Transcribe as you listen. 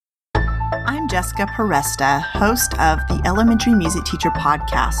I'm Jessica Peresta, host of the Elementary Music Teacher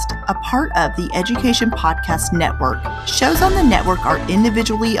Podcast, a part of the Education Podcast Network. Shows on the network are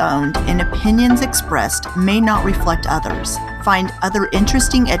individually owned and opinions expressed may not reflect others. Find other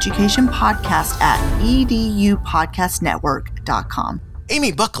interesting education podcasts at edupodcastnetwork.com.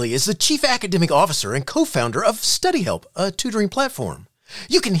 Amy Buckley is the Chief Academic Officer and co-founder of StudyHelp, a tutoring platform.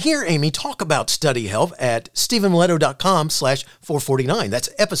 You can hear Amy talk about StudyHelp at stephenmiletto.com/449. That's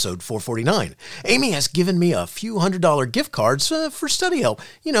episode 449. Amy has given me a few $100 gift cards for StudyHelp,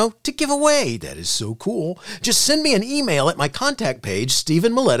 to give away. That is so cool. Just send me an email at my contact page,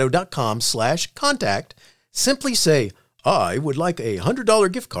 stephenmiletto.com/contact. Simply say, I would like a $100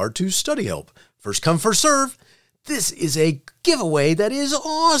 gift card to StudyHelp. First come, first serve. This is a giveaway that is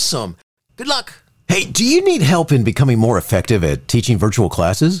awesome. Good luck. Hey, do you need help in becoming more effective at teaching virtual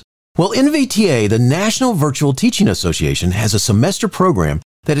classes? Well, NVTA, the National Virtual Teaching Association, has a semester program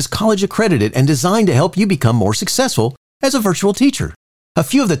that is college accredited and designed to help you become more successful as a virtual teacher. A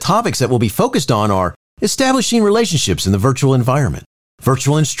few of the topics that will be focused on are establishing relationships in the virtual environment,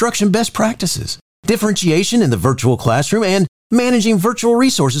 virtual instruction best practices, differentiation in the virtual classroom, and managing virtual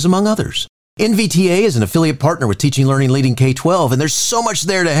resources, among others. NVTA is an affiliate partner with Teaching, Learning, Leading K-12, and there's so much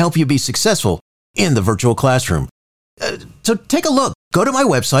there to help you be successful in the virtual classroom. So take a look. Go to my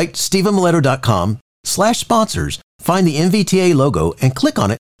website, stephenmiletto.com/sponsors, find the NVTA logo, and click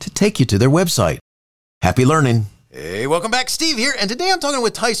on it to take you to their website. Happy learning. Hey, welcome back. Steve here, and today I'm talking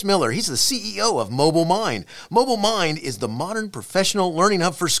with Tice Miller. He's the CEO of Mobile Mind. Mobile Mind is the modern professional learning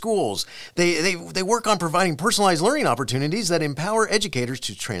hub for schools. They work on providing personalized learning opportunities that empower educators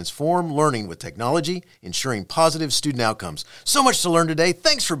to transform learning with technology, ensuring positive student outcomes. So much to learn today.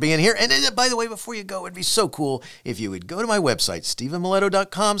 Thanks for being here. And by the way, before you go, it'd be so cool if you would go to my website,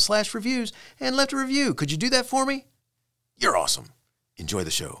 stephenmiletto.com/reviews, and left a review. Could you do that for me? You're awesome. Enjoy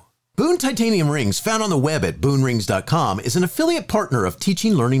the show. Boone Titanium Rings, found on the web at boonrings.com, is an affiliate partner of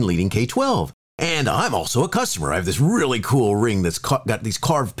Teaching, Learning, Leading K-12. And I'm also a customer. I have this really cool ring that's got these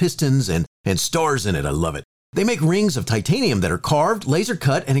carved pistons and stars in it. I love it. They make rings of titanium that are carved, laser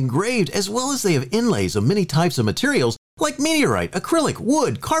cut, and engraved, as well as they have inlays of many types of materials like meteorite, acrylic,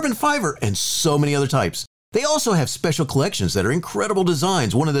 wood, carbon fiber, and so many other types. They also have special collections that are incredible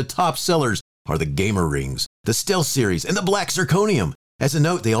designs. One of the top sellers are the Gamer Rings, the Stealth Series, and the Black Zirconium. As a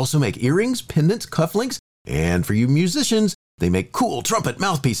note, they also make earrings, pendants, cufflinks, and for you musicians, they make cool trumpet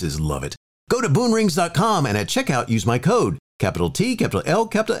mouthpieces. Love it. Go to boonrings.com and at checkout use my code, capital T, capital L,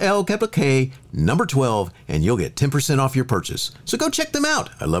 capital L, capital K, number 12, and you'll get 10% off your purchase. So go check them out.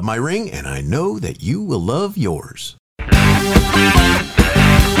 I love my ring, and I know that you will love yours.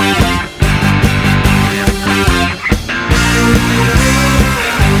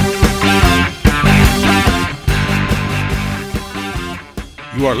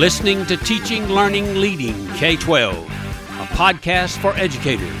 You are listening to Teaching, Learning, Leading K-12, a podcast for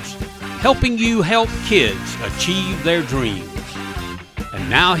educators, helping you help kids achieve their dreams. And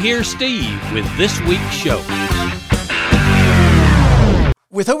now here's Steve with this week's show.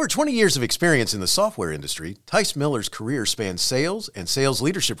 With over 20 years of experience in the software industry, Tice Miller's career spans sales and sales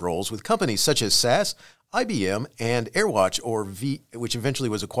leadership roles with companies such as SAS, IBM, and AirWatch, which eventually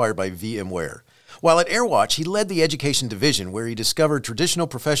was acquired by VMware. While at AirWatch, he led the education division where he discovered traditional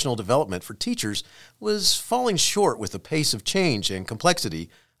professional development for teachers was falling short with the pace of change and complexity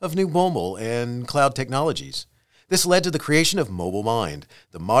of new mobile and cloud technologies. This led to the creation of Mobile Mind,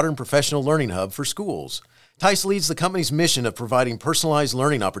 the modern professional learning hub for schools. Tice leads the company's mission of providing personalized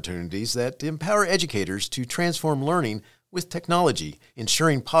learning opportunities that empower educators to transform learning with technology,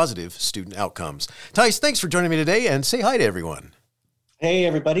 ensuring positive student outcomes. Tice, thanks for joining me today, and say hi to everyone. Hey,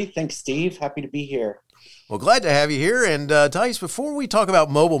 everybody. Thanks, Steve. Happy to be here. Well, glad to have you here. And Tice, before we talk about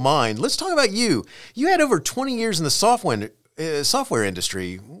Mobile Mind, let's talk about you. You had over 20 years in the software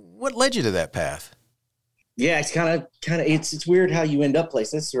industry. What led you to that path? Yeah, it's kind of it's weird how you end up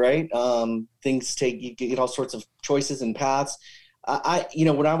places, right? You get all sorts of choices and paths.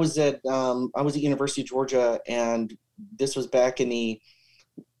 When I was at University of Georgia, and this was back in the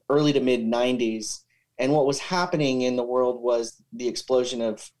early to mid 90s. And what was happening in the world was the explosion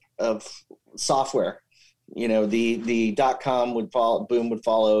of software. The .com boom would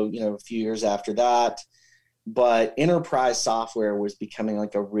follow, a few years after that. But enterprise software was becoming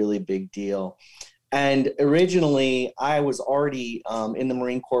like a really big deal. And originally, I was already in the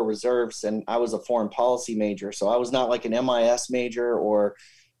Marine Corps Reserves, and I was a foreign policy major. So I was not like an MIS major or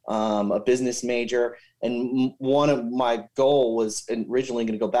a business major. And one of my goal was originally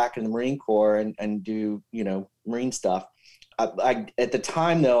going to go back in the Marine Corps and do, Marine stuff. At the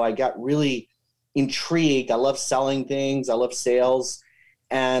time, though, I got really intrigued. I love selling things. I love sales.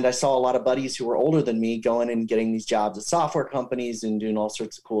 And I saw a lot of buddies who were older than me going and getting these jobs at software companies and doing all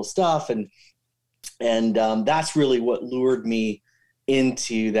sorts of cool stuff. And that's really what lured me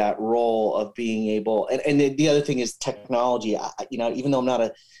into that role of being able. And the other thing is technology. Even though I'm not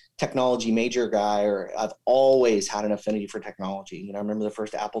a technology major guy, or I've always had an affinity for technology. I remember the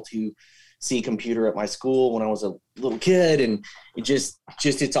first Apple IIc computer at my school when I was a little kid, and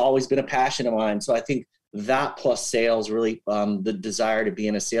it's always been a passion of mine. So I think that plus sales really, the desire to be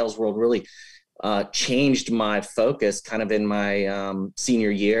in a sales world really changed my focus kind of in my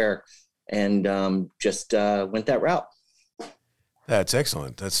senior year, and just went that route. That's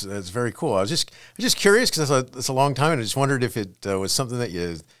excellent. That's very cool. I was just curious because it's a long time, and I just wondered if it was something that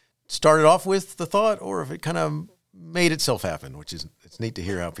you started off with the thought, or if it kind of made itself happen. It's neat to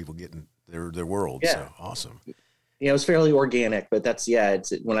hear how people get in their world. Yeah. So awesome. It was fairly organic, but it's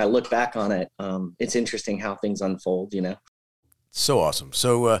when I look back on it, it's interesting how things unfold. So awesome.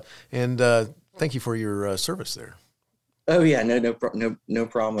 So thank you for your service there. Oh yeah, no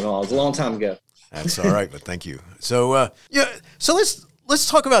problem at all. It was a long time ago. That's all right, but thank you. So so let's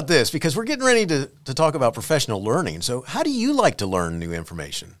talk about this, because we're getting ready to talk about professional learning. So how do you like to learn new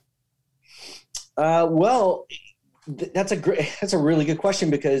information? Well, that's a really good question,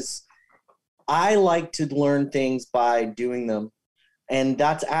 because I like to learn things by doing them. And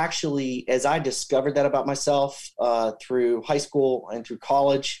that's actually, as I discovered that about myself through high school and through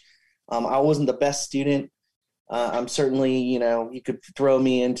college, I wasn't the best student. I'm certainly, you could throw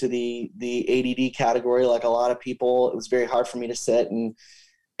me into the ADD category like a lot of people. It was very hard for me to sit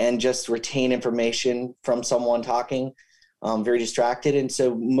and just retain information from someone talking. Very distracted. And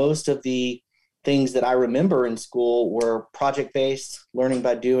so most of the things that I remember in school were project-based, learning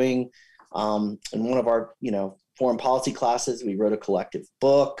by doing. In one of our, foreign policy classes, we wrote a collective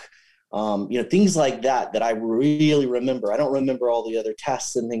book, things like that I really remember. I don't remember all the other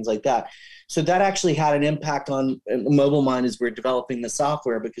tests and things like that. So that actually had an impact on Mobile Mind as we're developing the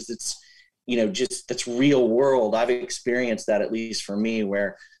software, because it's, that's real world. I've experienced that, at least for me,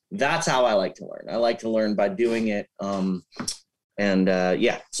 where that's how I like to learn. I like to learn by doing it. So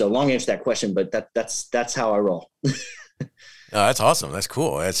long answer to that question, but that's how I roll. Oh, that's awesome. That's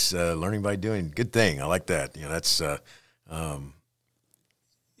cool. That's learning by doing. Good thing. I like that. That's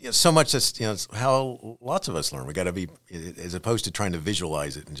so much. That's it's how lots of us learn. We got to be, as opposed to trying to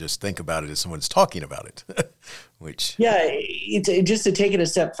visualize it and just think about it as someone's talking about it. It's just to take it a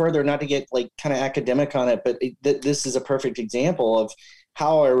step further, not to get kind of academic on it, but this is a perfect example of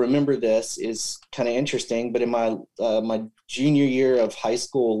how I remember this is kind of interesting. But in my junior year of high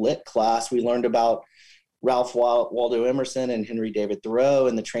school lit class, we learned about Ralph Waldo Emerson and Henry David Thoreau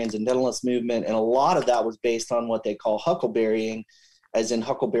and the Transcendentalist movement. And a lot of that was based on what they call huckleberrying, as in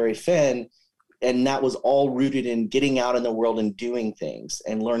Huckleberry Finn. And that was all rooted in getting out in the world and doing things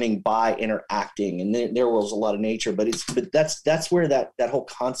and learning by interacting. And there was a lot of nature, but that's where that whole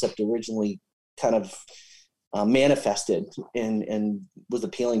concept originally kind of manifested and was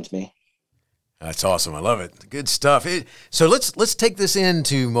appealing to me. That's awesome. I love it. Good stuff. So let's take this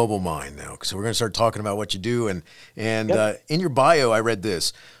into Mobile Mind now. So we're going to start talking about what you do. And yep. In your bio, I read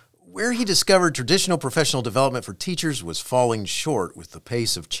this: where he discovered traditional professional development for teachers was falling short with the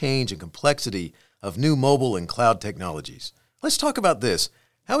pace of change and complexity of new mobile and cloud technologies. Let's talk about this.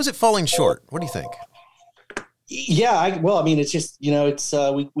 How is it falling short? What do you think? Yeah, it's just,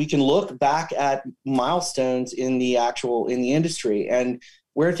 we can look back at milestones in the industry, and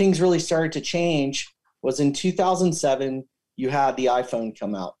where things really started to change was in 2007, you had the iPhone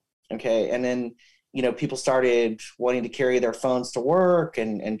come out. Okay. And then, people started wanting to carry their phones to work,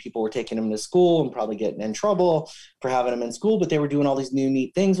 and people were taking them to school and probably getting in trouble for having them in school, but they were doing all these new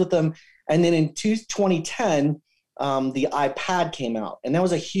neat things with them. And then in 2010, the iPad came out, and that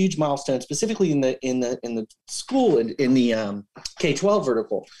was a huge milestone, specifically in the school, in the K-12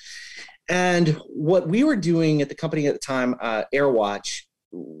 vertical. And what we were doing at the company at the time, AirWatch,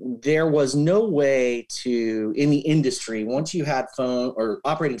 there was no way to, in the industry, once you had phone or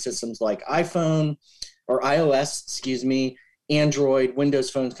operating systems like iPhone or iOS, Android, Windows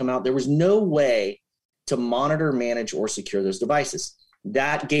phones come out, there was no way to monitor, manage, or secure those devices.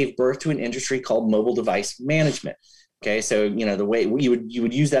 That gave birth to an industry called mobile device management. Okay, so the way you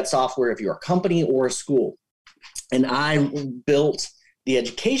would use that software if you're a company or a school. And I built the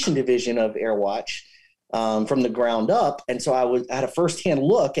education division of AirWatch from the ground up. And so I had a firsthand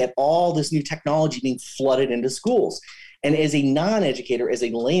look at all this new technology being flooded into schools. And as a non-educator, as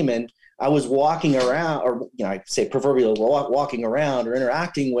a layman, I was walking around, or I say proverbially walking around or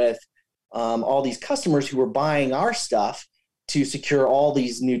interacting with all these customers who were buying our stuff to secure all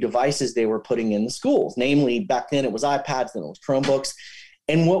these new devices they were putting in the schools. Namely, back then it was iPads, then it was Chromebooks.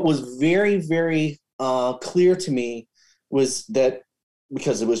 And what was very, very clear to me was that,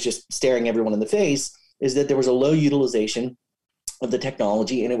 because it was just staring everyone in the face, is that there was a low utilization of the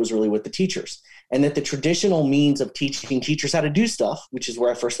technology, and it was really with the teachers. And that the traditional means of teaching teachers how to do stuff, which is where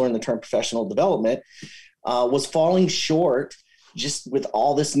I first learned the term professional development, was falling short just with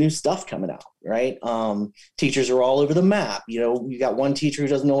all this new stuff coming out, right? Teachers are all over the map. You got one teacher who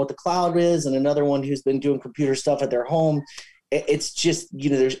doesn't know what the cloud is, and another one who's been doing computer stuff at their home. It's just,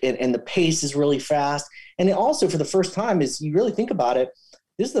 and the pace is really fast. And it also, for the first time, is you really think about it,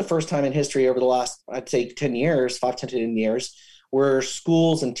 this is the first time in history over the last, I'd say 10 years, 5 to 10 years, where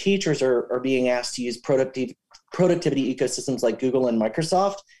schools and teachers are being asked to use productivity ecosystems like Google and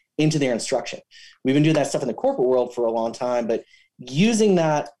Microsoft into their instruction. We've been doing that stuff in the corporate world for a long time, but using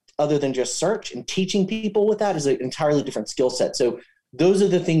that other than just search and teaching people with that is an entirely different skill set. So those are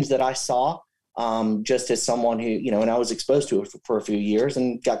the things that I saw just as someone who, and I was exposed to it for a few years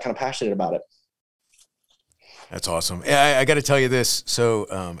and got kind of passionate about it. That's awesome. I got to tell you this. So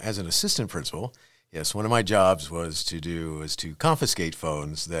as an assistant principal, yes, one of my jobs was to confiscate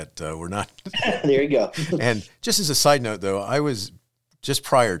phones that were not. There you go. And just as a side note, though, I was just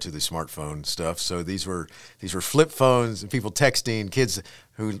prior to the smartphone stuff. So these were flip phones and people texting, kids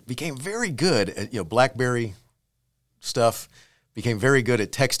who became very good at, BlackBerry stuff, became very good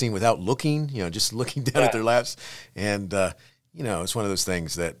at texting without looking, just looking down at their laps. And, it's one of those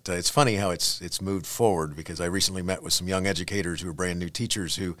things that it's funny how it's moved forward, because I recently met with some young educators who are brand new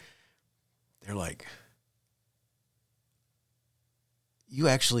teachers who they're like, you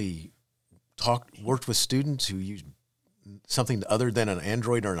actually worked with students who use something other than an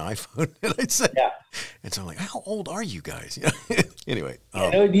Android or an iPhone? And I'd say, and so I'm like, how old are you guys? Anyway.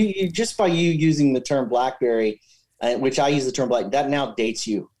 You just by you using the term BlackBerry, which I use the term that now dates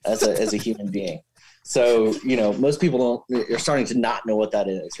you as a human being. So, most people are starting to not know what that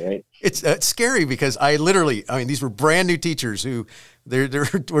is, right? It's scary, because these were brand new teachers who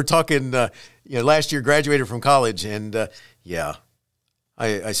we're talking, last year graduated from college, and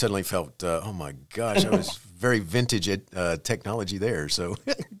I suddenly felt, oh my gosh, I was very vintage at technology there. So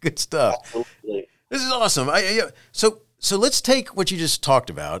good stuff. Absolutely. This is awesome. So let's take what you just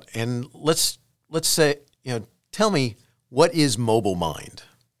talked about, and let's say, tell me, what is Mobile Mind?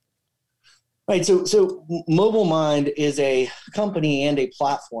 Right. So Mobile Mind is a company and a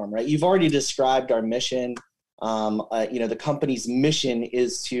platform, right? You've already described our mission. The company's mission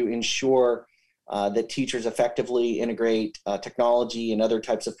is to ensure that teachers effectively integrate technology and other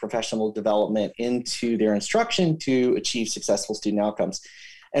types of professional development into their instruction to achieve successful student outcomes.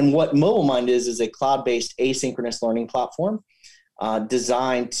 And what Mobile Mind is a cloud-based asynchronous learning platform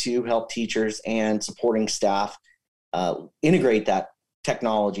designed to help teachers and supporting staff integrate that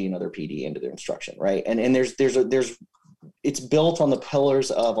technology and other PD into their instruction, right? And it's built on the pillars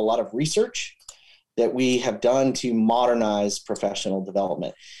of a lot of research that we have done to modernize professional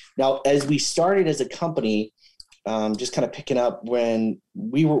development. Now, as we started as a company, just kind of picking up when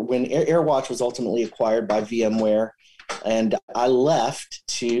AirWatch was ultimately acquired by VMware, and I left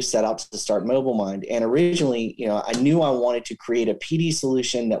to set out to start Mobile Mind. And originally, I knew I wanted to create a PD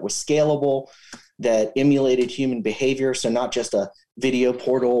solution that was scalable, that emulated human behavior. So not just a video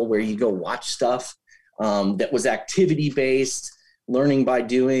portal where you go watch stuff, that was activity-based, learning by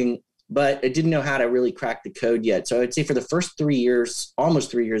doing, but I didn't know how to really crack the code yet. So I'd say for the first 3 years, almost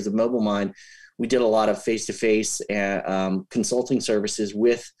 3 years of Mobile Mind, we did a lot of face-to-face consulting services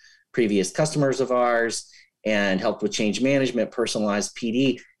with previous customers of ours and helped with change management, personalized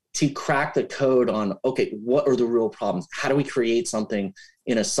PD, to crack the code on, okay, what are the real problems? How do we create something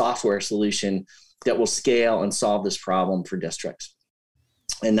in a software solution that will scale and solve this problem for districts?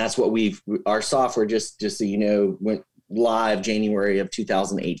 And that's what our software, just so you know, went live January of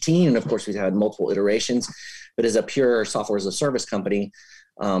 2018. And of course, we've had multiple iterations, but as a pure software as a service company,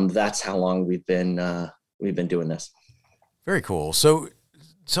 that's how long we've been doing this. Very cool. So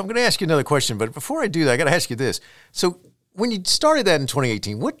I'm going to ask you another question, but before I do that, I got to ask you this. So when you started that in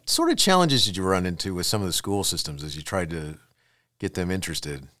 2018, what sort of challenges did you run into with some of the school systems as you tried to get them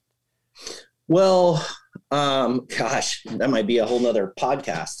interested? Well, gosh, that might be a whole nother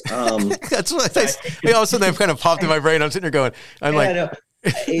podcast. That's what all of a sudden that kind of popped in my brain. I'm sitting there going,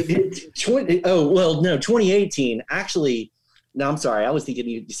 2018, actually. No, I'm sorry. I was thinking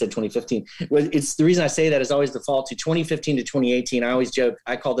you said 2015. Well, it's the reason I say that is always default to 2015 to 2018. I always joke,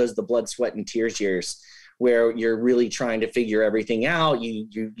 I call those the blood, sweat, and tears years, where you're really trying to figure everything out.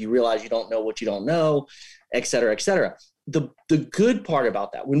 You realize you don't know what you don't know, et cetera, et cetera. The good part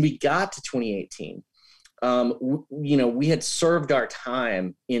about that, when we got to 2018, we had served our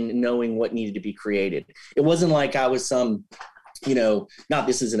time in knowing what needed to be created. It wasn't like I was some not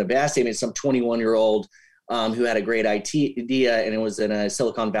this isn't a bad statement, some 21-year-old who had a great idea, and it was in a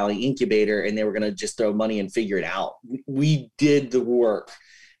Silicon Valley incubator, and they were going to just throw money and figure it out. We did the work.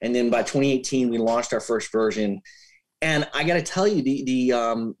 And then by 2018, we launched our first version. And I got to tell you,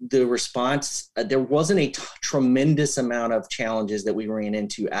 the response, there wasn't a tremendous amount of challenges that we ran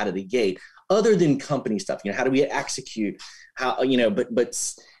into out of the gate, other than company stuff. How do we execute?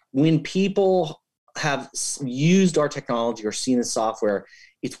 But when people have used our technology or seen the software,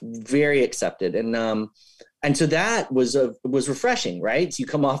 it's very accepted. And so that was refreshing, right? So you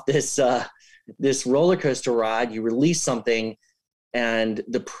come off this roller coaster ride, you release something, and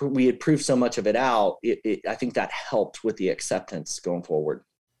we had proved so much of it out. I think that helped with the acceptance going forward.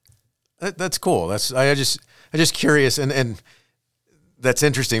 That's cool. I just curious, and that's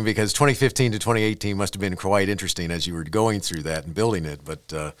interesting because 2015 to 2018 must have been quite interesting as you were going through that and building it. But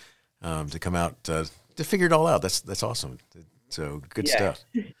to come out to figure it all out, that's awesome. So good stuff.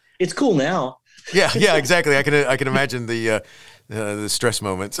 It's cool now. Yeah, exactly. I can imagine the stress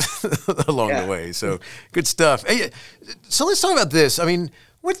moments along the way. So good stuff. Hey, so let's talk about this. I mean,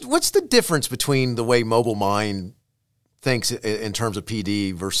 what's the difference between the way Mobile Mind thinks in terms of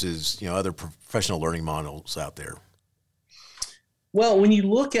PD versus other professional learning models out there? Well, when you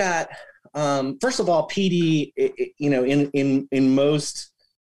look at first of all, PD, in most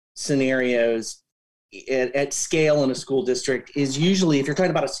scenarios at scale in a school district is usually, if you're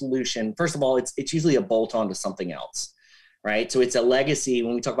talking about a solution, first of all, it's usually a bolt-on to something else. Right. So it's a legacy.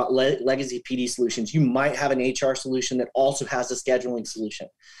 When we talk about legacy PD solutions, you might have an HR solution that also has a scheduling solution.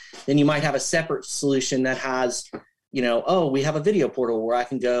 Then you might have a separate solution that has, we have a video portal where I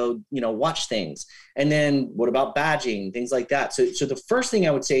can go, watch things. And then what about badging, things like that. So the first thing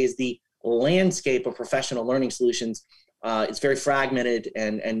I would say is the landscape of professional learning solutions. It's very fragmented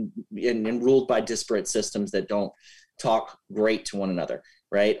and ruled by disparate systems that don't talk great to one another.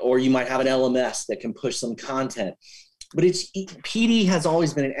 Right. Or you might have an LMS that can push some content. But PD has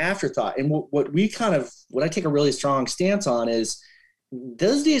always been an afterthought. And what I take a really strong stance on is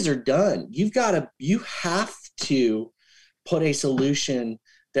those days are done. You have to put a solution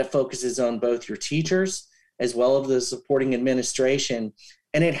that focuses on both your teachers as well as the supporting administration.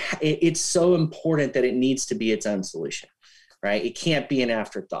 And it's so important that it needs to be its own solution, right? It can't be an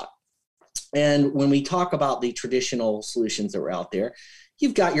afterthought. And when we talk about the traditional solutions that were out there,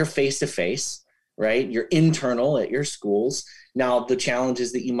 you've got your face-to-face, right? Your internal at your schools. Now, the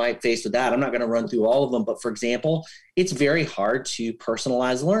challenges that you might face with that, I'm not going to run through all of them, but for example, it's very hard to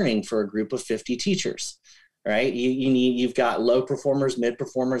personalize learning for a group of 50 teachers, right? You've got low performers, mid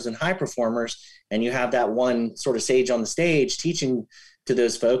performers, and high performers, and you have that one sort of sage on the stage teaching to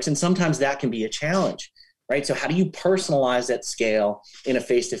those folks, and sometimes that can be a challenge, right? So how do you personalize at scale in a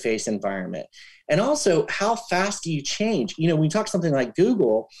face-to-face environment? And also, how fast do you change? When you talk something like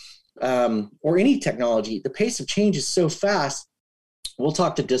Google, or any technology, the pace of change is so fast. We'll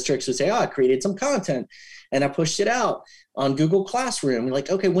talk to districts who say, I created some content and I pushed it out on Google Classroom. You're like,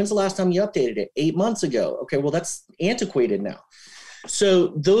 okay, when's the last time you updated it? 8 months ago. Okay, well, that's antiquated now. So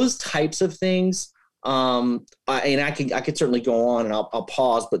those types of things, I could certainly go on and I'll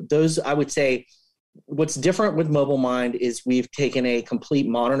pause, but those, I would say, what's different with Mobile Mind is we've taken a complete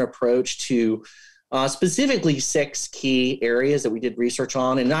modern approach to specifically 6 key areas that we did research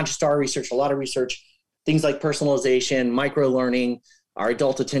on, and not just our research, a lot of research, things like personalization, micro-learning. Our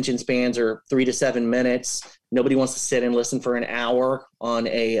adult attention spans are 3 to 7 minutes. Nobody wants to sit and listen for an hour on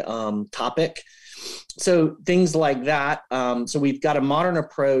a topic. So things like that. So we've got a modern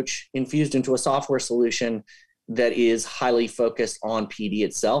approach infused into a software solution that is highly focused on PD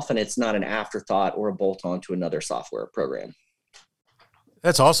itself, and it's not an afterthought or a bolt-on to another software program.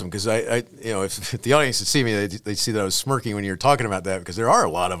 That's awesome, because if the audience could see me, they'd see that I was smirking when you were talking about that, because there are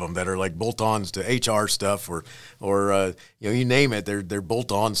a lot of them that are like bolt-ons to HR stuff, or you name it, they're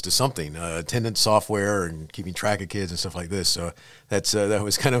bolt-ons to something, attendance software and keeping track of kids and stuff like this. So that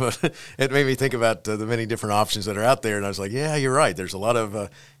was kind of it made me think about the many different options that are out there, and I was like, yeah, you're right. There's a lot of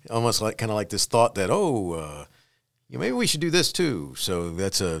almost like kind of like this thought that maybe we should do this too. So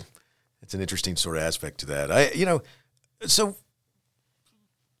that's an interesting sort of aspect to that. So.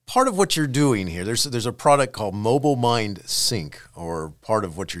 Part of what you're doing here, there's a product called Mobile Mind Sync, or part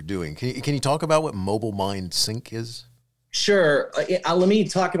of what you're doing. Can you talk about what Mobile Mind Sync is? Sure. Let me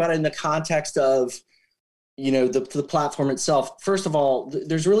talk about it in the context of, the platform itself. First of all,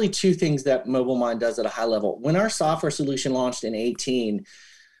 there's really 2 things that Mobile Mind does at a high level. When our software solution launched in 2018,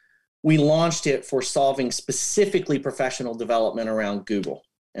 we launched it for solving specifically professional development around Google.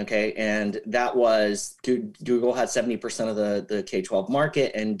 Okay. And that was Google had 70% of the K-12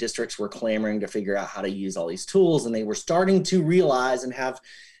 market, and districts were clamoring to figure out how to use all these tools. And they were starting to realize and have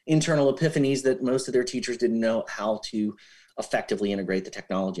internal epiphanies that most of their teachers didn't know how to effectively integrate the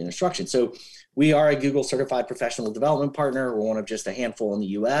technology and instruction. So we are a Google certified professional development partner. We're one of just a handful in the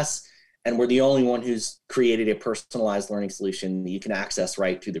US, and we're the only one who's created a personalized learning solution that you can access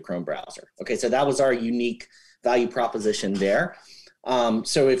right through the Chrome browser. Okay, so that was our unique value proposition there.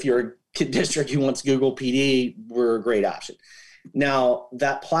 So if you're a district who wants Google PD, we're a great option. Now,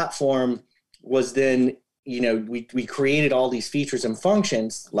 that platform was then, we created all these features and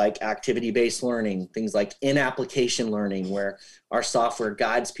functions like activity-based learning, things like in-application learning, where our software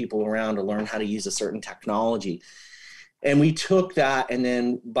guides people around to learn how to use a certain technology. And we took that, and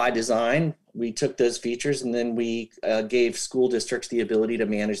then by design, we took those features, and then we gave school districts the ability to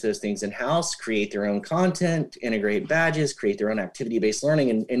manage those things in-house, create their own content, integrate badges, create their own activity-based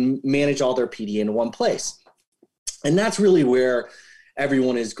learning, and manage all their PD in one place. And that's really where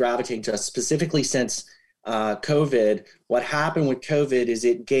everyone is gravitating to us, specifically since COVID. What happened with COVID is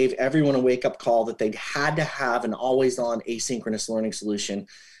it gave everyone a wake-up call that they had to have an always-on asynchronous learning solution,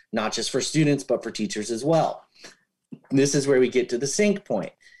 not just for students, but for teachers as well. This is where we get to the sync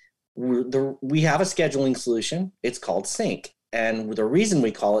point. We have a scheduling solution. It's called Sync. And the reason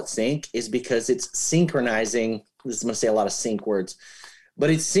we call it Sync is because it's synchronizing, this is going to say a lot of sync words, but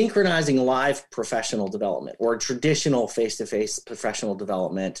it's synchronizing live professional development or traditional face-to-face professional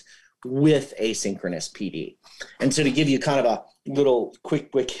development with asynchronous PD. And so to give you kind of a little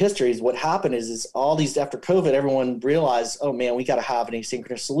quick history, is what happened is all these, after COVID, everyone realized, oh man, we got to have an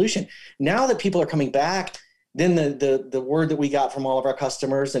asynchronous solution. Now that people are coming back, then the word that we got from all of our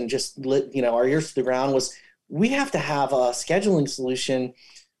customers and just lit, our ears to the ground was, we have to have a scheduling solution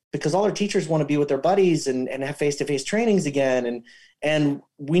because all our teachers want to be with their buddies and have face-to-face trainings again. And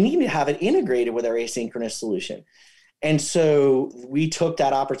we need to have it integrated with our asynchronous solution. And so we took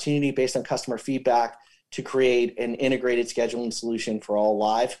that opportunity based on customer feedback to create an integrated scheduling solution for all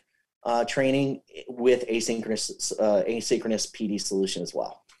live training with asynchronous PD solution as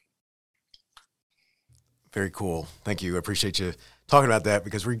well. Very cool. Thank you. I appreciate you talking about that,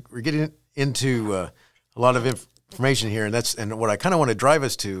 because we're getting into a lot of information here, and what I kind of want to drive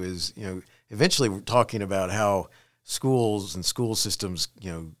us to is, eventually we're talking about how schools and school systems,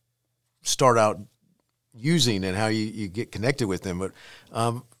 start out using and how you get connected with them. But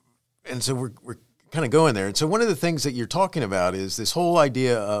and so we're kind of going there. And so one of the things that you're talking about is this whole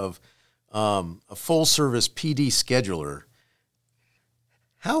idea of a full service PD scheduler.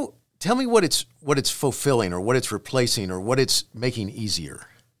 Tell me what it's fulfilling, or what it's replacing, or what it's making easier.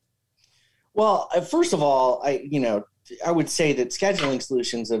 Well, first of all, I would say that scheduling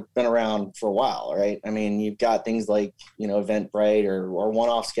solutions have been around for a while, right? I mean, you've got things like, Eventbrite or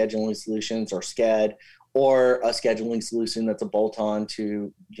one-off scheduling solutions, or Sched, or a scheduling solution that's a bolt-on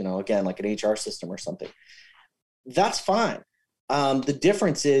to, again, like an HR system or something. That's fine. The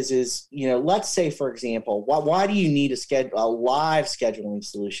difference is, let's say, for example, why do you need a live scheduling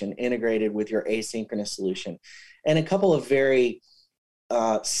solution integrated with your asynchronous solution? And a couple of very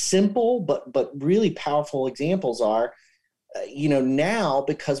simple but really powerful examples are, now,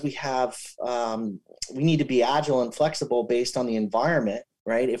 because we have, we need to be agile and flexible based on the environment,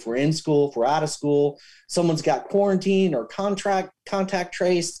 right? If we're in school, if we're out of school, someone's got quarantine or contact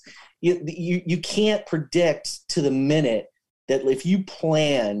traced, you can't predict to the minute that if you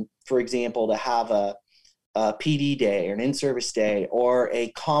plan, for example, to have a PD day or an in-service day or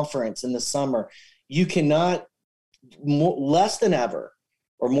a conference in the summer, you cannot, less than ever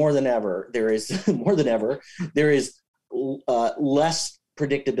or more than ever, there is less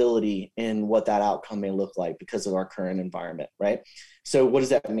predictability in what that outcome may look like because of our current environment, right? So what does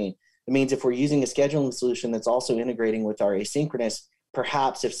that mean? It means if we're using a scheduling solution that's also integrating with our asynchronous,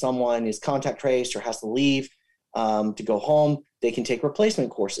 perhaps if someone is contact traced or has to leave to go home, they can take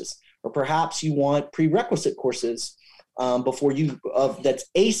replacement courses. Or perhaps you want prerequisite courses before that's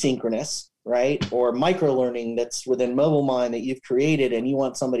asynchronous, right? Or micro-learning that's within MobileMind that you've created, and you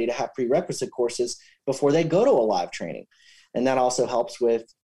want somebody to have prerequisite courses before they go to a live training. And that also helps with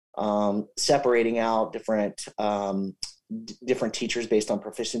separating out different teachers based on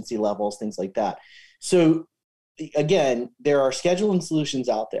proficiency levels, things like that. So again, there are scheduling solutions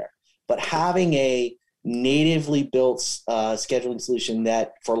out there, but having a natively built scheduling solution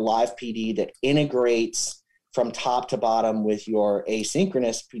that for live PD that integrates from top to bottom with your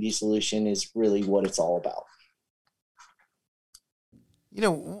asynchronous PD solution is really what it's all about.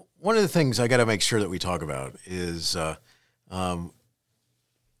 One of the things I got to make sure that we talk about is when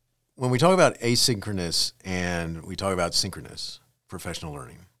we talk about asynchronous and we talk about synchronous, professional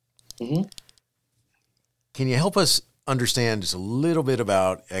learning. Mm-hmm. Can you help us understand just a little bit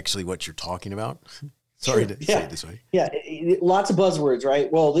about actually what you're talking about? Sorry to say it this way. Yeah, lots of buzzwords,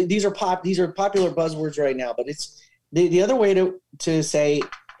 right? Well, these are popular buzzwords right now, but it's the other way to say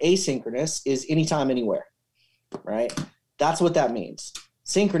asynchronous is anytime, anywhere, right? That's what that means.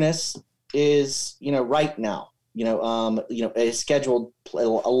 Synchronous is, right now, a scheduled, a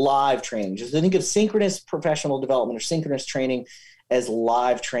live training. Just think of synchronous professional development or synchronous training as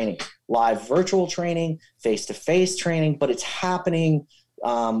live training, live virtual training, face-to-face training, but it's happening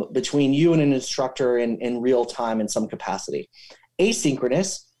between you and an instructor in real time in some capacity.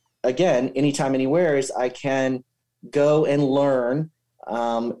 Asynchronous, again, anytime, anywhere, is I can go and learn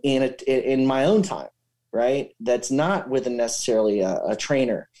in my own time, right? That's not with necessarily a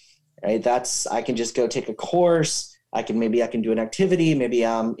trainer, right? I can just go take a course. I can do an activity. Maybe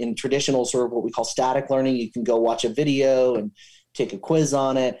in traditional sort of what we call static learning, you can go watch a video and take a quiz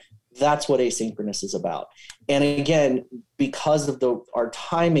on it. That's what asynchronous is about. And again, because of our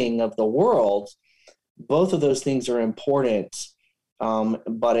timing of the world, both of those things are important.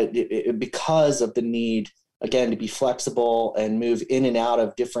 But because of the need, again, to be flexible and move in and out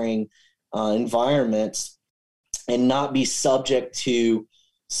of differing environments and not be subject to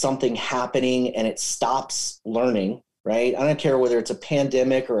something happening and it stops learning, right? I don't care whether it's a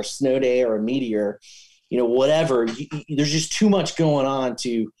pandemic or a snow day or a meteor, whatever. There's just too much going on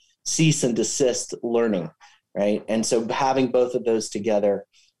to cease and desist learning, right? And so having both of those together,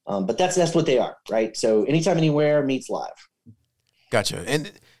 but that's what they are, right? So anytime, anywhere meets live. Gotcha.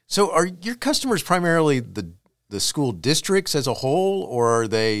 And so are your customers primarily the school districts as a whole, or are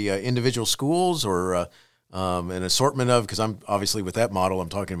they individual schools, or an assortment of, because I'm obviously with that model, I'm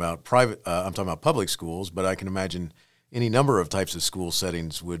talking about public schools, but I can imagine any number of types of school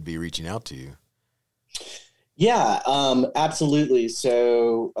settings would be reaching out to you. Yeah, absolutely.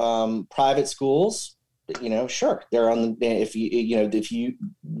 So private schools, sure, they're on the,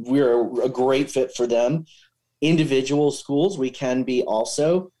 we're a great fit for them. Individual schools, we can be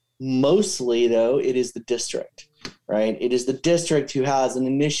also. Mostly, though, it is the district, right? It is the district who has an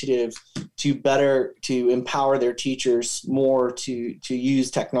initiative to empower their teachers more, to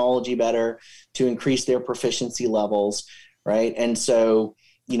use technology better, to increase their proficiency levels, right? And so,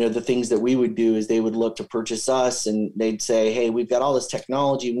 the things that we would do is they would look to purchase us, and they'd say, hey, we've got all this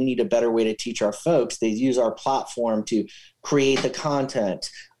technology. We need a better way to teach our folks. They use our platform to create the content,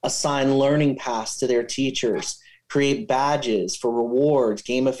 assign learning paths to their teachers, create badges for rewards,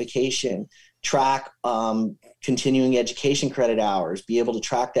 gamification, track continuing education credit hours, be able to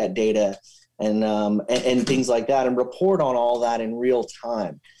track that data and things like that, and report on all that in real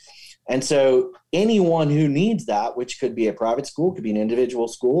time. And so anyone who needs that, which could be a private school, could be an individual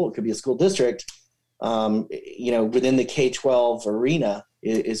school, it could be a school district, within the K-12 arena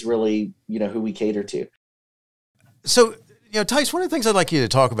is really, who we cater to. So, Tice, one of the things I'd like you to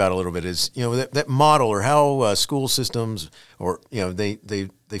talk about a little bit is, that model, or how school systems, or, they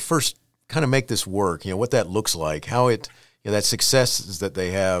first kind of make this work, what that looks like, how it, that success that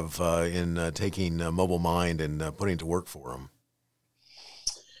they have in taking Mobile Mind and putting it to work for them.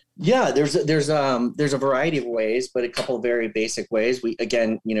 Yeah, there's a variety of ways, but a couple of very basic ways. We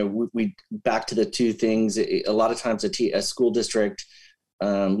back to the two things. A lot of times a school district,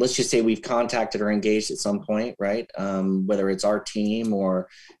 let's just say we've contacted or engaged at some point, right? Whether it's our team or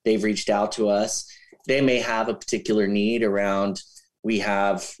they've reached out to us, they may have a particular need around,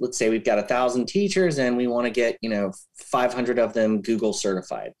 let's say we've got 1,000 teachers and we want to get, 500 of them Google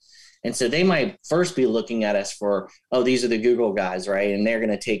certified. And so they might first be looking at us for, these are the Google guys, right? And they're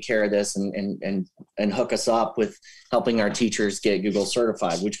going to take care of this and hook us up with helping our teachers get Google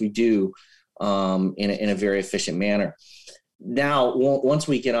certified, which we do in a very efficient manner. Now, once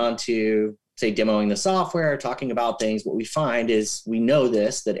we get on to, say, demoing the software, talking about things, what we find is we know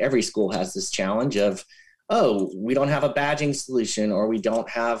that every school has this challenge of, we don't have a badging solution, or we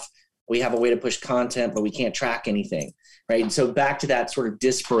have a way to push content, but we can't track anything, right? And so back to that sort of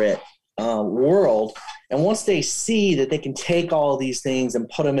disparate world. And once they see that they can take all these things and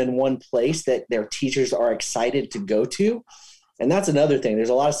put them in one place that their teachers are excited to go to, and that's another thing. There's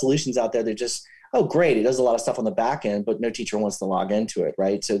a lot of solutions out there that just, great, it does a lot of stuff on the back end, but no teacher wants to log into it,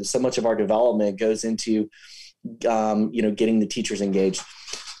 right? So much of our development goes into, getting the teachers engaged.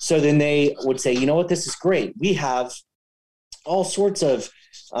 So then they would say, this is great. We have all sorts of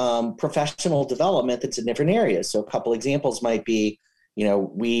professional development that's in different areas. So a couple examples might be,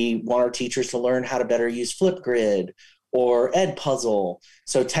 we want our teachers to learn how to better use Flipgrid or Edpuzzle.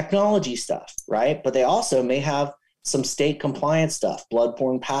 So technology stuff, right? But they also may have some state compliance stuff,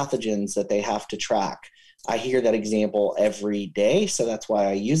 bloodborne pathogens that they have to track, I hear that example every day, so that's why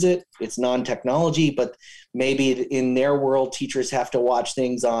I use it. It's non-technology, but maybe in their world, teachers have to watch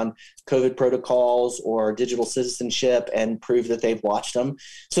things on COVID protocols or digital citizenship and prove that they've watched them.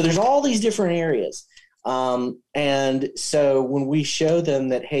 So there's all these different areas. And so when we show them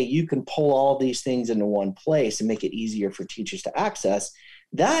that, hey, you can pull all these things into one place and make it easier for teachers to access,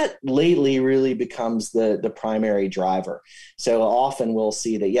 that lately really becomes the primary driver. So often we'll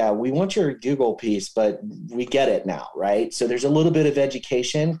see that, yeah, we want your Google piece, but we get it now, right? So there's a little bit of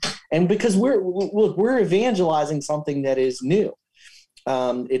education, and because we're evangelizing something that is new.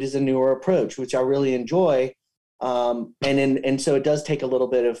 It is a newer approach, which I really enjoy. And so it does take a little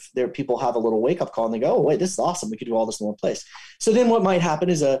bit of there. People have a little wake up call and they go, oh, wait, this is awesome. We could do all this in one place. So then what might happen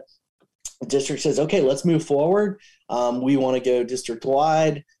is a district says, okay, let's move forward. We want to go district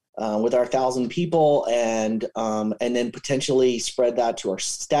wide with our 1,000 people, and then potentially spread that to our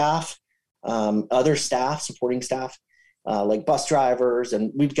staff, other staff, supporting staff, like bus drivers.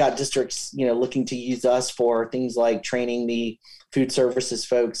 And we've got districts, looking to use us for things like training the food services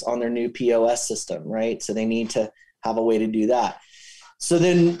folks on their new POS system, right? So they need to have a way to do that. So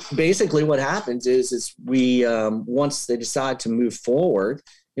then basically what happens is we, once they decide to move forward,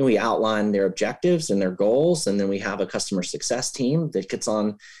 we outline their objectives and their goals, and then we have a customer success team that gets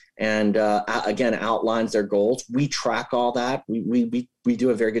on and again outlines their goals. We track all that. We do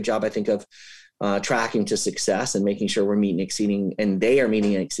a very good job, I think, of tracking to success and making sure we're meeting, exceeding, and they are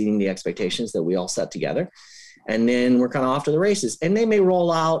meeting and exceeding the expectations that we all set together. And then we're kind of off to the races. And they may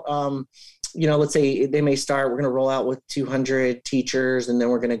roll out, let's say they may start, we're going to roll out with 200 teachers, and then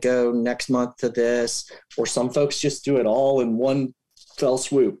we're going to go next month to this, or some folks just do it all in one fell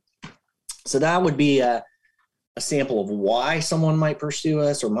swoop. So that would be a sample of why someone might pursue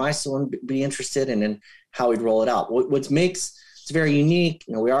us or why someone be interested, and then how we'd roll it out. What makes it's very unique.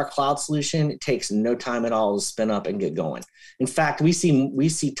 We are a cloud solution. It takes no time at all to spin up and get going. In fact, we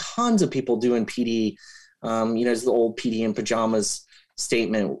see tons of people doing PD. It's the old PD in pajamas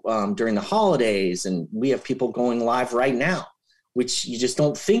statement during the holidays, and we have people going live right now, which you just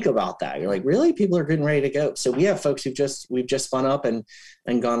don't think about that. You're like, really? People are getting ready to go. So we have folks we've just spun up and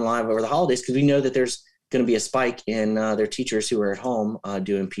gone live over the holidays, because we know that there's going to be a spike in their teachers who are at home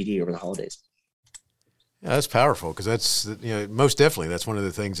doing PD over the holidays. Yeah, that's powerful, because that's, most definitely that's one of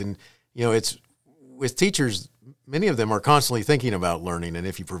the things. And, it's with teachers, many of them are constantly thinking about learning. And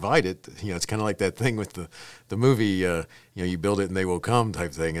if you provide it, it's kind of like that thing with the movie, you build it and they will come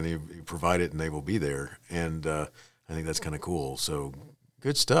type thing, and you provide it and they will be there. And I think that's kind of cool. So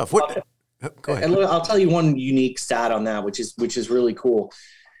good stuff. Go ahead. And I'll tell you one unique stat on that, which is really cool.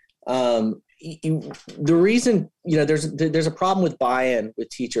 The reason, there's a problem with buy-in with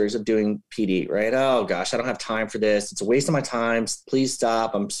teachers of doing PD, right? Oh gosh, I don't have time for this. It's a waste of my time. Please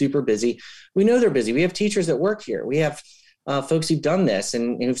stop. I'm super busy. We know they're busy. We have teachers that work here. We have folks who've done this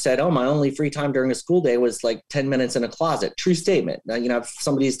and who've said, oh, my only free time during a school day was like 10 minutes in a closet. True statement.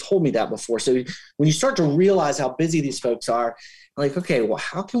 Somebody's told me that before. So when you start to realize how busy these folks are, like, okay, well,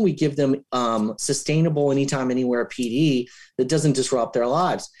 how can we give them sustainable anytime, anywhere PD that doesn't disrupt their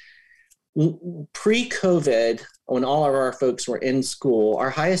lives? Pre-COVID, when all of our folks were in school, our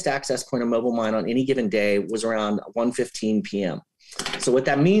highest access point of MobileMind on any given day was around 1:15 p.m. So what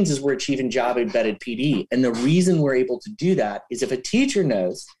that means is we're achieving job-embedded PD. And the reason we're able to do that is if a teacher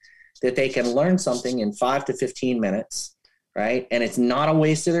knows that they can learn something in 5 to 15 minutes, right? And it's not a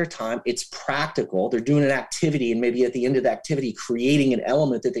waste of their time. It's practical. They're doing an activity, and maybe at the end of the activity, creating an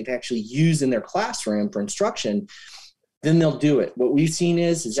element that they can actually use in their classroom for instruction, then they'll do it. What we've seen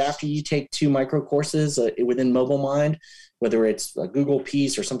is after you take 2 micro courses within MobileMind, whether it's a Google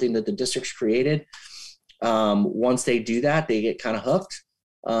piece or something that the district's created, once they do that, they get kind of hooked,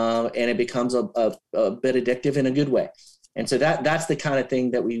 and it becomes a bit addictive in a good way. And so that's the kind of thing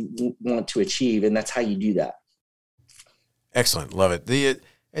that we want to achieve, and that's how you do that. Excellent. Love it.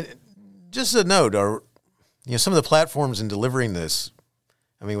 Just a note, are some of the platforms in delivering this,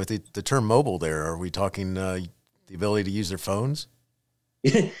 I mean, with the term mobile there, are we talking the ability to use their phones?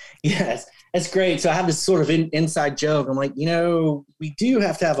 Yes, that's great. So I have this sort of inside joke. I'm like, we do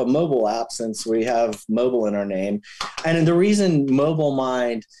have to have a mobile app since we have mobile in our name. And the reason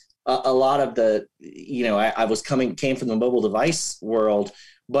MobileMind, a lot of the, I came from the mobile device world,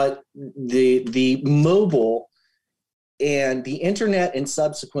 but the mobile and the internet and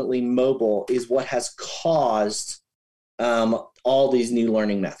subsequently mobile is what has caused all these new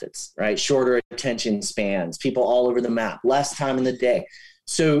learning methods, right? Shorter attention spans, people all over the map, less time in the day.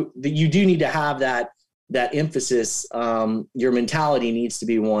 So you do need to have that emphasis. Your mentality needs to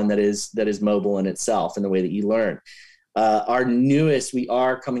be one that is mobile in itself in the way that you learn. We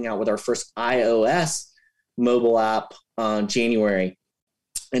are coming out with our first iOS mobile app on January.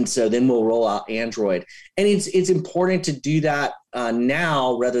 And so then we'll roll out Android. And it's important to do that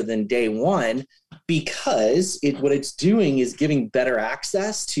now rather than day one, because what it's doing is giving better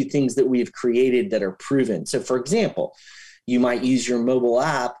access to things that we've created that are proven. So for example, you might use your mobile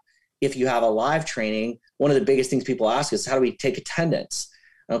app if you have a live training. One of the biggest things people ask is, how do we take attendance?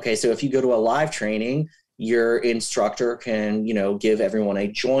 Okay, so if you go to a live training, your instructor can, give everyone a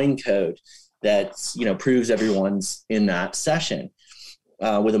join code that, proves everyone's in that session.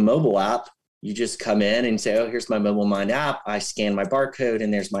 With a mobile app, you just come in and say, oh, here's my Mobile Mind app. I scan my barcode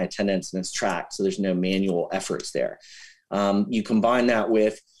and there's my attendance and it's tracked. So there's no manual efforts there. You combine that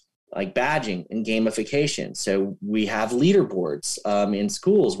with like badging and gamification. So we have leaderboards in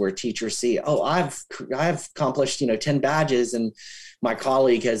schools where teachers see, oh, I've accomplished, 10 badges and my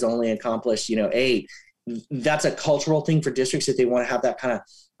colleague has only accomplished, 8. That's a cultural thing for districts if they want to have that kind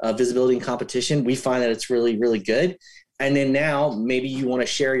of visibility and competition. We find that it's really, really good. And then now maybe you want to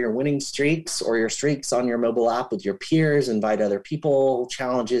share your winning streaks or your streaks on your mobile app with your peers, invite other people,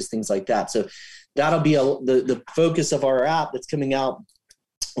 challenges, things like that. So that'll be the focus of our app that's coming out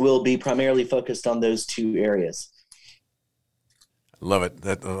will be primarily focused on those two areas. Love it.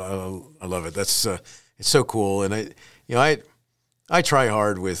 I love it. That's it's so cool. And I try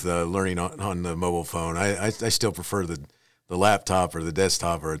hard with learning on the mobile phone. I still prefer the laptop or the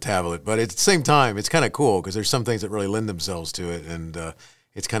desktop or a tablet, but at the same time, it's kind of cool because there's some things that really lend themselves to it, and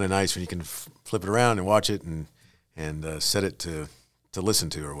it's kind of nice when you can flip it around and watch it and set it to listen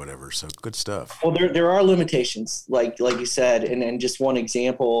to or whatever. So good stuff. Well, there are limitations, like you said, and just one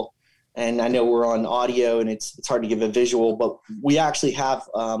example. And I know we're on audio and it's hard to give a visual, but we actually have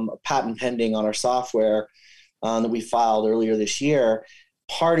a patent pending on our software that we filed earlier this year.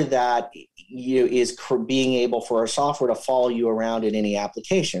 Part of that is being able for our software to follow you around in any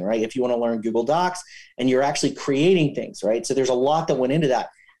application, right? If you want to learn Google Docs and you're actually creating things, right? So there's a lot that went into that.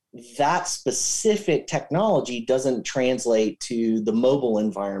 That specific technology doesn't translate to the mobile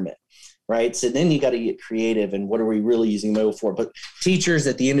environment, right? So then you got to get creative and what are we really using mobile for? But teachers,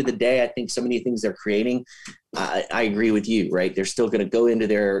 at the end of the day, I think so many things they're creating, I agree with you, right? They're still going to go into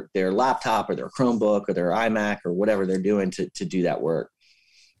their laptop or their Chromebook or their iMac or whatever they're doing to do that work.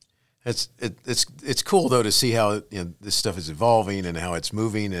 It's cool though to see how this stuff is evolving and how it's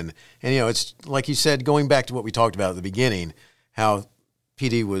moving and it's like you said, going back to what we talked about at the beginning, how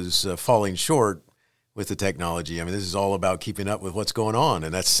PD was falling short with the technology. I mean, this is all about keeping up with what's going on,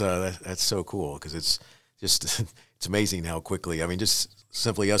 and that's so cool because it's just it's amazing how quickly. I mean, just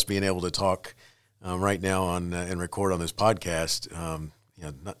simply us being able to talk right now on and record on this podcast.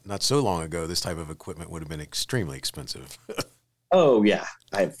 Not so long ago, this type of equipment would have been extremely expensive. Oh yeah,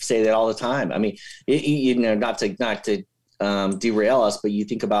 I say that all the time. I mean, not to derail us, but you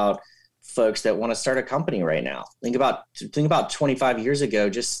think about folks that want to start a company right now. Think about 25 years ago,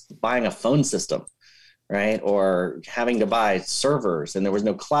 just buying a phone system, right? Or having to buy servers, and there was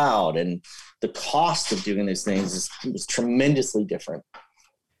no cloud, and the cost of doing these things was tremendously different.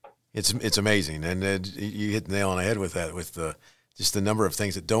 It's amazing, and you hit the nail on the head with that, with just the number of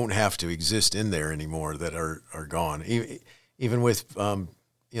things that don't have to exist in there anymore that are gone. Even with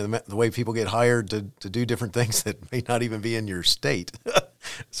the way people get hired to do different things that may not even be in your state,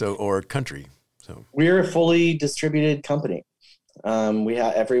 or country. So we're a fully distributed company. We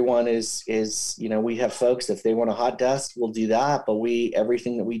have everyone is we have folks, if they want a hot desk, we'll do that. But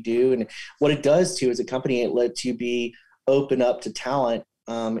everything that we do, and what it does too as a company, it lets you be open up to talent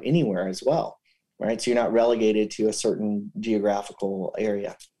anywhere as well, right? So you're not relegated to a certain geographical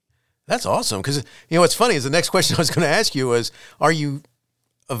area. That's awesome. Because, what's funny is the next question I was going to ask you was, are you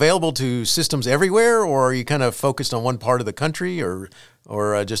available to systems everywhere, or are you kind of focused on one part of the country or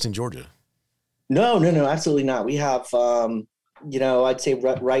just in Georgia? No, absolutely not. We have, I'd say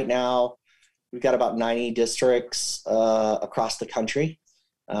right now we've got about 90 districts across the country.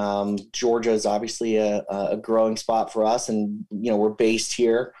 Georgia is obviously a growing spot for us, and, we're based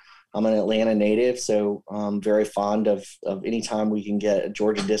here. I'm an Atlanta native, so I'm very fond of any time we can get a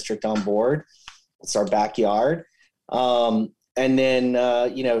Georgia district on board. It's our backyard. And then,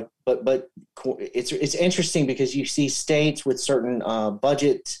 but it's interesting because you see states with certain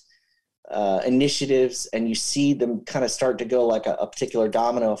budget initiatives, and you see them kind of start to go like a particular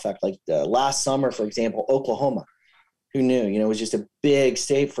domino effect. Like last summer, for example, Oklahoma, who knew, it was just a big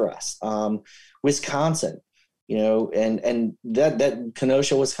state for us. Wisconsin, and that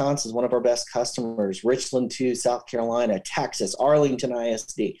Kenosha, Wisconsin is one of our best customers. Richland too, South Carolina, Texas, Arlington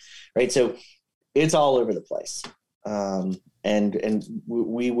ISD, right? So it's all over the place.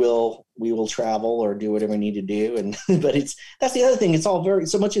 we will travel or do whatever we need to do. And but that's the other thing. It's all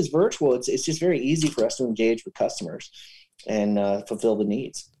so much is virtual. It's just very easy for us to engage with customers and fulfill the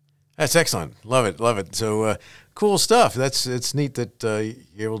needs. That's excellent. Love it. So cool stuff. It's neat that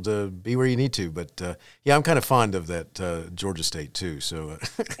you're able to be where you need to. But yeah, I'm kind of fond of that Georgia State too. So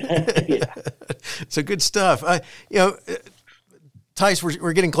Yeah. So good stuff. Tice,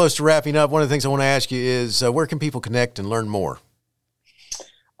 we're getting close to wrapping up. One of the things I want to ask you is where can people connect and learn more?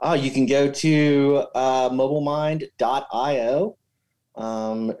 You can go to mobilemind.io,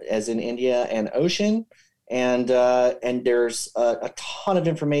 as in India and Ocean. And there's a ton of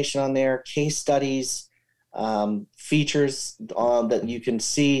information on there, case studies, features that you can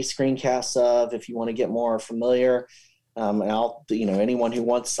see screencasts of if you want to get more familiar. And anyone who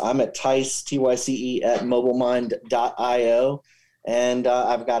wants, I'm at Tice, Tyce at mobilemind.io. And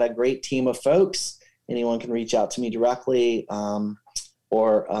I've got a great team of folks. Anyone can reach out to me directly.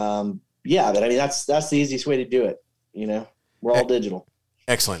 But I mean, that's the easiest way to do it. We're all digital.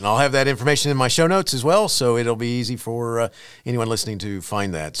 Excellent. And I'll have that information in my show notes as well, so it'll be easy for anyone listening to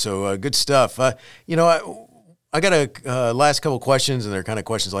find that. So good stuff. I got a last couple of questions, and they're kind of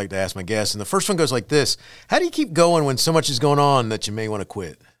questions I like to ask my guests. And the first one goes like this. How do you keep going when so much is going on that you may want to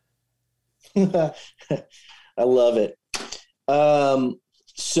quit? I love it.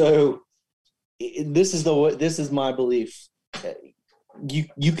 So this is my belief.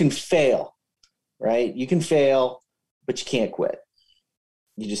 You can fail, right? You can fail, but you can't quit.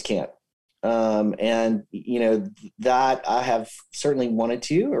 You just can't. That I have certainly wanted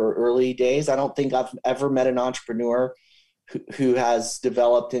to, or early days. I don't think I've ever met an entrepreneur who has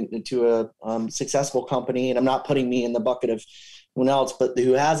developed into a successful company, and I'm not putting me in the bucket of anyone else, but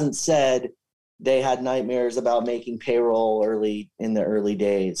who hasn't said they had nightmares about making payroll in the early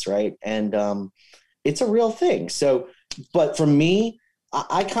days, right? And it's a real thing. So, but for me,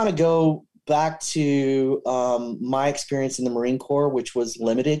 I kind of go back to my experience in the Marine Corps, which was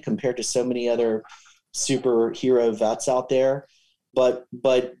limited compared to so many other superhero vets out there. But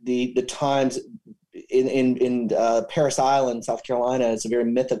the times in Parris Island, South Carolina, is a very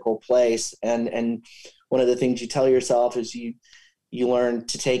mythical place. And one of the things you tell yourself is you learn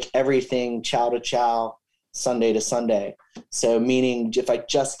to take everything chow to chow, Sunday to Sunday. So meaning if I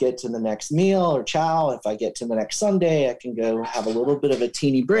just get to the next meal or chow, if I get to the next Sunday, I can go have a little bit of a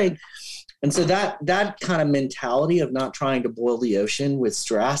teeny break. And so that kind of mentality of not trying to boil the ocean with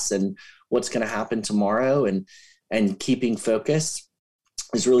stress and what's going to happen tomorrow and keeping focus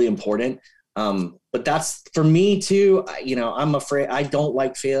is really important. But that's for me too. I'm afraid I don't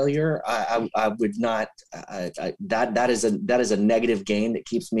like failure. I would not. That is a negative game that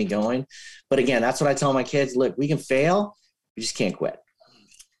keeps me going. But again, that's what I tell my kids. Look, we can fail. We just can't quit.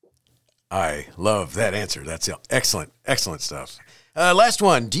 I love that answer. That's excellent. Excellent stuff. Last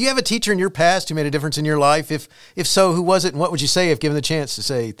one. Do you have a teacher in your past who made a difference in your life? If so, who was it? And what would you say if given the chance to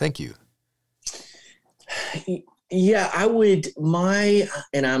say thank you? Yeah, I would.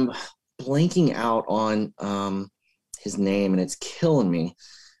 And I'm blanking out on his name, and it's killing me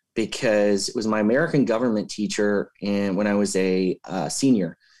because it was my American government teacher when I was a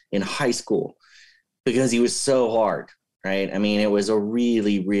senior in high school, because he was so hard, right? I mean, it was a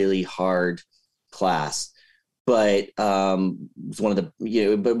really, really hard class. But it's one of the,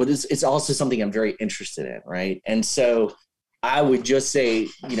 but it's also something I'm very interested in, right? And so I would just say,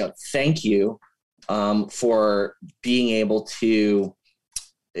 thank you for being able to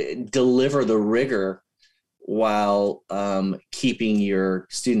deliver the rigor while keeping your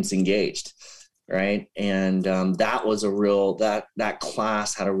students engaged, right? And that was that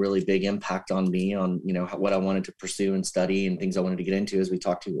class had a really big impact on me on, what I wanted to pursue and study and things I wanted to get into, as we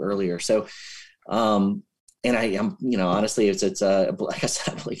talked to earlier. So, and I am, honestly, it's like I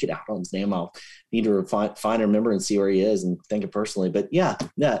said, I'm blanking out on his name. I'll need to find and remember and see where he is and thank him personally. But yeah,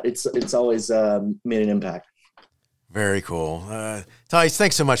 it's always made an impact. Very cool. Tice,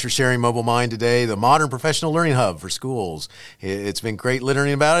 thanks so much for sharing Mobile Mind today, the modern professional learning hub for schools. It's been great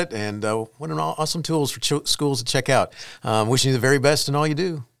learning about it, and what an awesome tools for schools to check out. Wishing you the very best in all you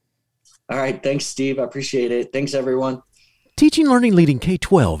do. All right. Thanks, Steve. I appreciate it. Thanks, everyone. Teaching Learning Leading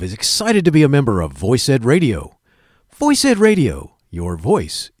K-12 is excited to be a member of VoiceEd Radio. VoiceEd Radio, your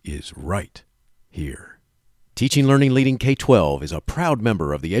voice is right here. Teaching Learning Leading K-12 is a proud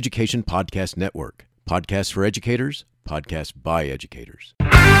member of the Education Podcast Network. Podcasts for educators, podcasts by educators.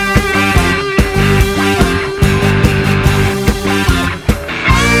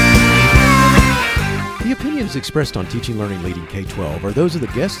 The opinions expressed on Teaching Learning Leading K-12 are those of the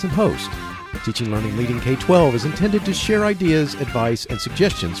guests and host. Teaching Learning Leading K-12 is intended to share ideas, advice, and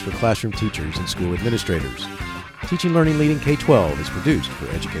suggestions for classroom teachers and school administrators. Teaching, Learning, Leading K-12 is produced for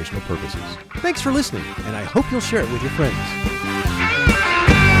educational purposes. Thanks for listening, and I hope you'll share it with your friends.